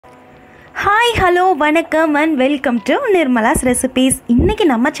Hi hello வணக்கம் and welcome to Nirmala's recipes. இன்றைக்கி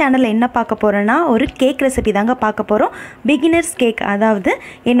நம்ம சேனலில் என்ன பார்க்க போகிறோன்னா ஒரு கேக் ரெசிபி தாங்க பார்க்க போகிறோம். பிகினர்ஸ் கேக், அதாவது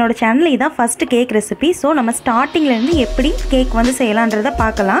என்னோடய சேனலில் இதான் ஃபஸ்ட்டு கேக் ரெசிபி. ஸோ நம்ம ஸ்டார்டிங்லேருந்து எப்படி கேக் வந்து செய்யலான்றதை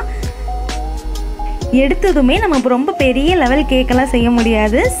பார்க்கலாம். எடுத்ததுமே நம்ம ரொம்ப பெரிய லெவல் கேக்கெல்லாம் செய்ய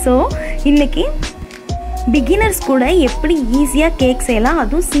முடியாது. ஸோ இன்றைக்கி பிகினர்ஸ் கூட எப்படி ஈஸியாக கேக் செய்யலாம்,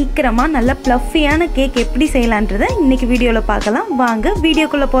 அதுவும் சீக்கிரமாக நல்ல ப்ளஃபியான கேக் எப்படி செய்யலான்றதை இன்றைக்கி வீடியோவில் பார்க்கலாம். வாங்க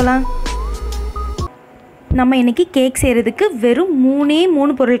வீடியோக்குள்ளே போகலாம். நம்ம இன்றைக்கி கேக் செய்கிறதுக்கு வெறும்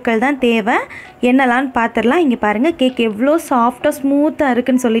மூணு பொருட்கள் தான் தேவை. என்னெல்லான்னு பார்த்துடலாம். இங்கே பாருங்கள், கேக் எவ்வளோ சாஃப்டாக ஸ்மூத்தாக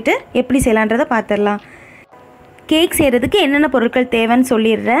இருக்குதுன்னு சொல்லிவிட்டு எப்படி செய்யலான்றதை பார்த்துடலாம். கேக் செய்கிறதுக்கு என்னென்ன பொருட்கள் தேவைன்னு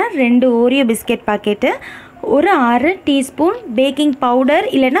சொல்லிடுறேன். 2 ஓரியோ பிஸ்கெட் பாக்கெட்டு, ஒரு 1/2 டீஸ்பூன் பேக்கிங் பவுடர்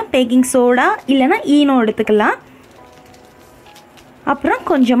இல்லைன்னா பேக்கிங் சோடா இல்லைன்னா ஈனோ எடுத்துக்கலாம். அப்புறம்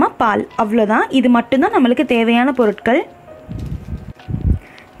கொஞ்சமாக பால், அவ்வளோதான். இது மட்டும்தான் நம்மளுக்கு தேவையான பொருட்கள்.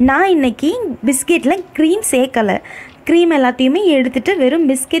 நான் இன்றைக்கி பிஸ்கெட்டில் க்ரீம் சேர்க்கலை. க்ரீம் எல்லாத்தையுமே எடுத்துகிட்டு வெறும்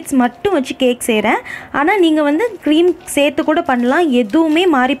பிஸ்கெட்ஸ் மட்டும் வச்சு கேக் செய்கிறேன். ஆனால் நீங்கள் வந்து க்ரீம் சேர்த்து கூட பண்ணலாம், எதுவுமே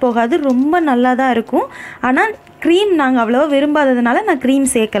மாறி போகாது, ரொம்ப நல்லா தான் இருக்கும். ஆனால் க்ரீம் நாங்கள் அவ்வளோவா விரும்பாததுனால நான் க்ரீம்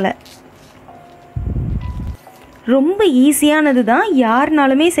சேர்க்கலை. ரொம்ப ஈஸியானது தான்,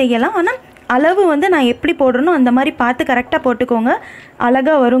 யாருனாலுமே செய்யலாம். ஆனால் அளவு வந்து நான் எப்படி போடுறேனோ அந்த மாதிரி பார்த்து கரெக்டாக போட்டுக்கோங்க,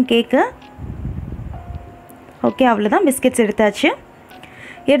 அழகாக வரும் கேக்கு. ஓகே, அவ்வளோதான். பிஸ்கெட்ஸ்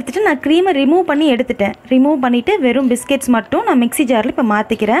எடுத்துகிட்டு நான் க்ரீமை ரிமூவ் பண்ணிவிட்டு வெறும் பிஸ்கெட்ஸ் மட்டும் நான் மிக்ஸி ஜாரில் இப்போ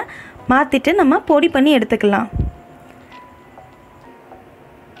மாற்றிட்டு நம்ம பொடி பண்ணி எடுத்துக்கலாம்.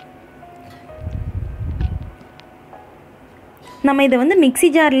 நம்ம இதை வந்து மிக்ஸி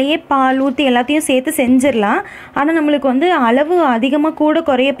ஜார்லேயே பால் ஊற்றி எல்லாத்தையும் சேர்த்து செஞ்சிடலாம். ஆனால் நம்மளுக்கு வந்து அளவு அதிகமாக கூட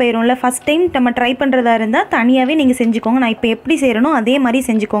குறைய போயிடும்ல. ஃபஸ்ட் டைம் நம்ம ட்ரை பண்ணுறதா இருந்தால் தனியாகவே நீங்கள் செஞ்சுக்கோங்க. நான் இப்போ எப்படி செய்கிறனோ அதே மாதிரி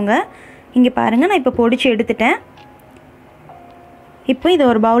செஞ்சுக்கோங்க. இங்கே பாருங்கள், நான் இப்போ பொடிச்சு எடுத்துட்டேன். இப்போ இதை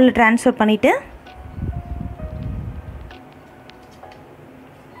ஒரு பவுலில் ட்ரான்ஸ்ஃபர் பண்ணிவிட்டு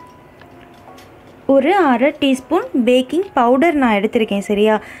ஒரு 1/2 டீஸ்பூன் பேக்கிங் பவுடர் நான் எடுத்திருக்கேன்.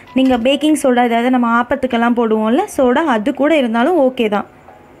 சரியா, நீங்கள் பேக்கிங் சோடா, ஏதாவது நம்ம ஆப்பத்துக்கெல்லாம் போடுவோம்ல சோடா, அது கூட இருந்தாலும் ஓகே தான்.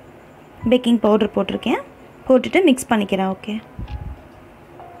 பேக்கிங் பவுடர் போட்டுட்டு மிக்ஸ் பண்ணிக்கிறேன். ஓகே,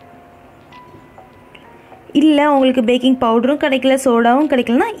 இல்லை உங்களுக்கு பேக்கிங் பவுடரும் கிடைக்கல சோடாவும்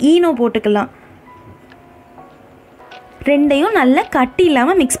கிடைக்கலனா ஈனோ போட்டுக்கலாம். ரெண்டையும் நல்லா கட்டி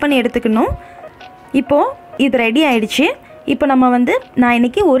இல்லாமல் மிக்ஸ் பண்ணி எடுத்துக்கணும். இப்போது இது ரெடி ஆகிடுச்சு. இப்போ நம்ம வந்து நான்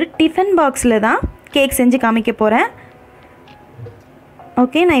இன்றைக்கி ஒரு டிஃபன் பாக்ஸில் தான் கேக் செஞ்சு காமிக்க போகிறேன்.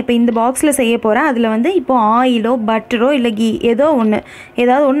 ஓகே, நான் இப்போ இந்த பாக்ஸில் செய்ய போகிறேன். அதில் வந்து இப்போது ஆயிலோ பட்டரோ இல்லை கீ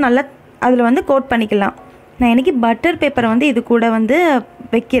ஏதாவது ஒன்று நல்லா அதில் வந்து கோட் பண்ணிக்கலாம். நான் இன்றைக்கி பட்டர் பேப்பரை வந்து இது கூட வந்து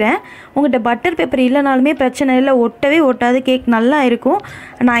வைக்கிறேன். உங்கள்கிட்ட பட்டர் பேப்பர் இல்லைனாலுமே பிரச்சனை இல்லை, ஒட்டவே ஒட்டாது, கேக் நல்லா இருக்கும்.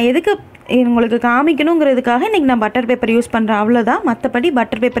 நான் எதுக்கு உங்களுக்கு காமிக்கணுங்கிறதுக்காக இன்றைக்கி நான் பட்டர் பேப்பர் யூஸ் பண்ணுறேன், அவ்வளோதான். மற்றபடி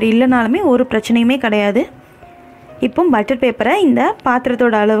பட்டர் பேப்பர் இல்லைனாலுமே ஒரு பிரச்சனையுமே கிடையாது. இப்போ பட்டர் பேப்பரை இந்த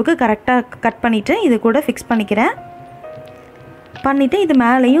பாத்திரத்தோட அளவுக்கு கரெக்டாக கட் பண்ணிவிட்டு இது கூட ஃபிக்ஸ் பண்ணிவிட்டு இது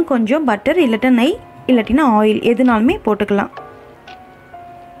மேலேயும் கொஞ்சம் பட்டர் இல்லாட்டா நெய் இல்லாட்டினா ஆயில் எதுனாலுமே போட்டுக்கலாம்.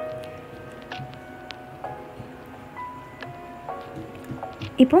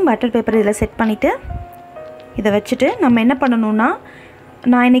 இப்போ பட்டர் பேப்பர் இதில் செட் பண்ணிவிட்டு இதை வச்சுட்டு நம்ம என்ன பண்ணணுன்னா,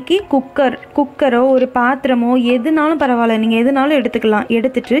 நான் இன்றைக்கி குக்கரோ ஒரு பாத்திரமோ எதுனாலும் பரவாயில்ல, நீங்கள் எதுனாலும் எடுத்துக்கலாம்.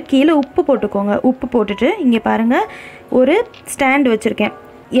 எடுத்துகிட்டு கீழே உப்பு போட்டுக்கோங்க. உப்பு போட்டுட்டு இங்கே பாருங்கள், ஒரு ஸ்டாண்டு வச்சுருக்கேன்.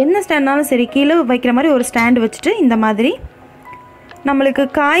 என்ன ஸ்டாண்ட்னாலும் சரி, கீழே வைக்கிற மாதிரி ஒரு ஸ்டாண்டு வச்சுட்டு இந்த மாதிரி நம்மளுக்கு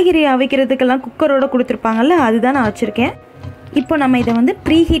காய்கறி அவிக்கிறதுக்கெல்லாம் குக்கரோடு கொடுத்துருப்பாங்கள்ல, அதுதான் நான் வச்சுருக்கேன். இப்போ நம்ம இதை வந்து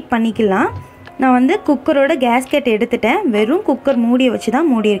ப்ரீ ஹீட் பண்ணிக்கலாம். நான் வந்து குக்கரோட கேஸ்கெட் எடுத்துட்டேன். வெறும் குக்கர் மூடியை வச்சு தான்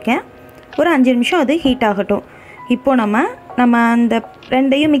மூடியிருக்கேன். ஒரு 5 நிமிஷம் அது ஹீட் ஆகட்டும். இப்போது நம்ம அந்த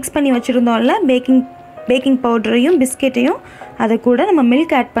ரெண்டையும் மிக்ஸ் பண்ணி வச்சுருந்தோம்ல, பேக்கிங் பவுடரையும் பிஸ்கெட்டையும், அதை கூட நம்ம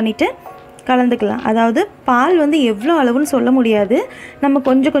மில்க் ஆட் பண்ணிவிட்டு கலந்துக்கலாம். அதாவது பால் வந்து எவ்வளோ அளவுன்னு சொல்ல முடியாது, நம்ம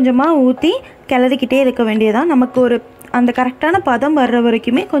கொஞ்சம் கொஞ்சமாக ஊற்றி கிளறிக்கிட்டே இருக்க வேண்டியதான். நமக்கு அந்த கரெக்டான பதம் வர்ற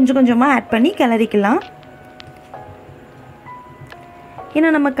வரைக்குமே கொஞ்சம் கொஞ்சமாக ஆட் பண்ணி கிளறிக்கலாம். ஏன்னா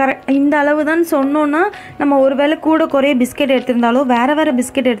நம்ம இந்த அளவு தான் சொன்னோன்னா, நம்ம ஒரு வேளை கூட குறைய பிஸ்கெட் எடுத்திருந்தாலோ வேறு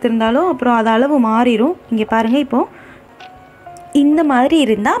பிஸ்கெட் எடுத்திருந்தாலோ அப்புறம் அது அளவு மாறிடும். இங்கே பாருங்கள், இப்போது இந்த மாதிரி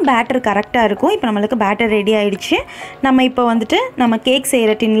இருந்தால் பேட்டர் கரெக்டாக இருக்கும். இப்போ நம்மளுக்கு பேட்டர் ரெடி ஆகிடுச்சு. நம்ம இப்போ வந்துட்டு நம்ம கேக்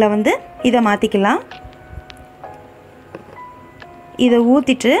செய்கிற டின்னில் வந்து இதை மாற்றிக்கலாம். இதை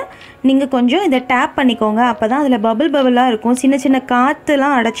ஊற்றிட்டு நீங்கள் கொஞ்சம் இதை டேப் பண்ணிக்கோங்க. அப்போ தான் அதில் பபுளாக இருக்கும். சின்ன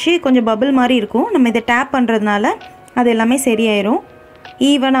காற்றுலாம் அடைச்சி கொஞ்சம் பபுள் மாதிரி இருக்கும். நம்ம இதை டேப் பண்ணுறதுனால அது எல்லாமே சரியாயிரும்,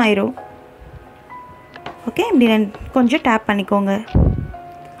 ஈவனாயிரும். ஓகே, இப்படி கொஞ்சம் டேப் பண்ணிக்கோங்க,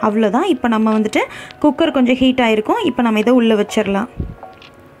 அவ்வளோதான். இப்போ நம்ம வந்துட்டு குக்கர் கொஞ்சம் ஹீட் ஆகிருக்கும். இப்போ நம்ம இதை உள்ளே வச்சிடலாம்.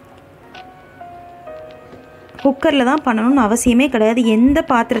 குக்கரில் தான் பண்ணணும்னு அவசியமே கிடையாது, எந்த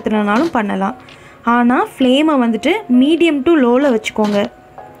பாத்திரத்துலனாலும் பண்ணலாம். ஆனால் ஃப்ளேமை வந்துட்டு மீடியம் டு லோவில் வச்சுக்கோங்க.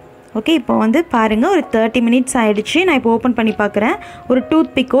 ஓகே, இப்போ வந்து பாருங்கள் ஒரு 30 மினிட்ஸ் ஆகிடுச்சு. நான் இப்போ ஓப்பன் பண்ணி பார்க்குறேன். ஒரு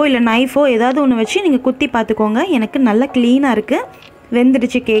டூத் பிக்கோ இல்லை நைஃபோ ஏதாவது ஒன்று வச்சு நீங்கள் குத்தி பார்த்துக்கோங்க. எனக்கு நல்லா க்ளீனாக இருக்குது,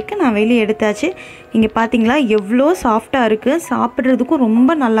 வெந்துடுச்சு கேக்கு. நான் வெளியே எடுத்தாச்சு. இங்கே பார்த்தீங்களா எவ்வளோ சாஃப்டாக இருக்குது, சாப்பிட்றதுக்கும்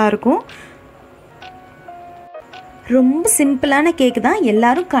ரொம்ப நல்லாயிருக்கும். ரொம்ப சிம்பிளான கேக்கு தான்,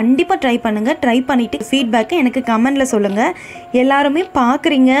 எல்லோரும் கண்டிப்பாக ட்ரை பண்ணுங்கள். ட்ரை பண்ணிவிட்டு ஃபீட்பேக்கை எனக்கு கமெண்டில் சொல்லுங்கள். எல்லாருமே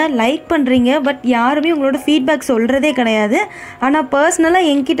பார்க்குறீங்க, லைக் பண்ணுறீங்க, பட் யாருமே உங்களோட ஃபீட்பேக் சொல்கிறதே கிடையாது. ஆனால் பர்சனலாக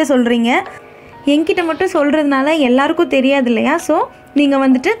என்கிட்ட சொல்கிறீங்க. என்கிட்ட மட்டும் சொல்கிறதுனால எல்லாருக்கும் தெரியாது இல்லையா? ஸோ நீங்கள்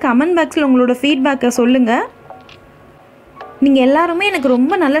வந்துட்டு கமெண்ட் பாக்ஸில் உங்களோட ஃபீட்பேக்கை சொல்லுங்கள். நீங்கள் எல்லாருமே எனக்கு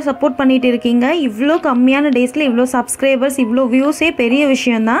ரொம்ப நல்லா சப்போர்ட் பண்ணிகிட்டு இருக்கீங்க. இவ்வளோ கம்மியான டேஸில் இவ்வளோ சப்ஸ்கிரைபர்ஸ், இவ்வளோ வியூஸே பெரிய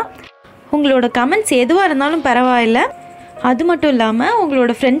விஷயந்தான். உங்களோட கமெண்ட்ஸ் எதுவாக இருந்தாலும் பரவாயில்லை. அது மட்டும் இல்லாமல்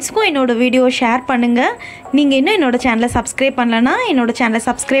உங்களோட ஃப்ரெண்ட்ஸ்க்கும் என்னோடய வீடியோ ஷேர் பண்ணுங்கள். நீங்கள் இன்னும் என்னோடய சேனலை சப்ஸ்கிரைப் பண்ணலன்னா என்னோடய சேனலை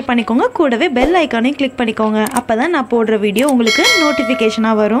சப்ஸ்கிரைப் பண்ணிக்கோங்க. கூடவே பெல் ஐக்கானையும் கிளிக் பண்ணிக்கோங்க. அப்போ தான் நான் போடுற வீடியோ உங்களுக்கு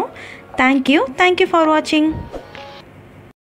நோட்டிஃபிகேஷனாக வரும். தேங்க்யூ ஃபார் வாட்சிங்.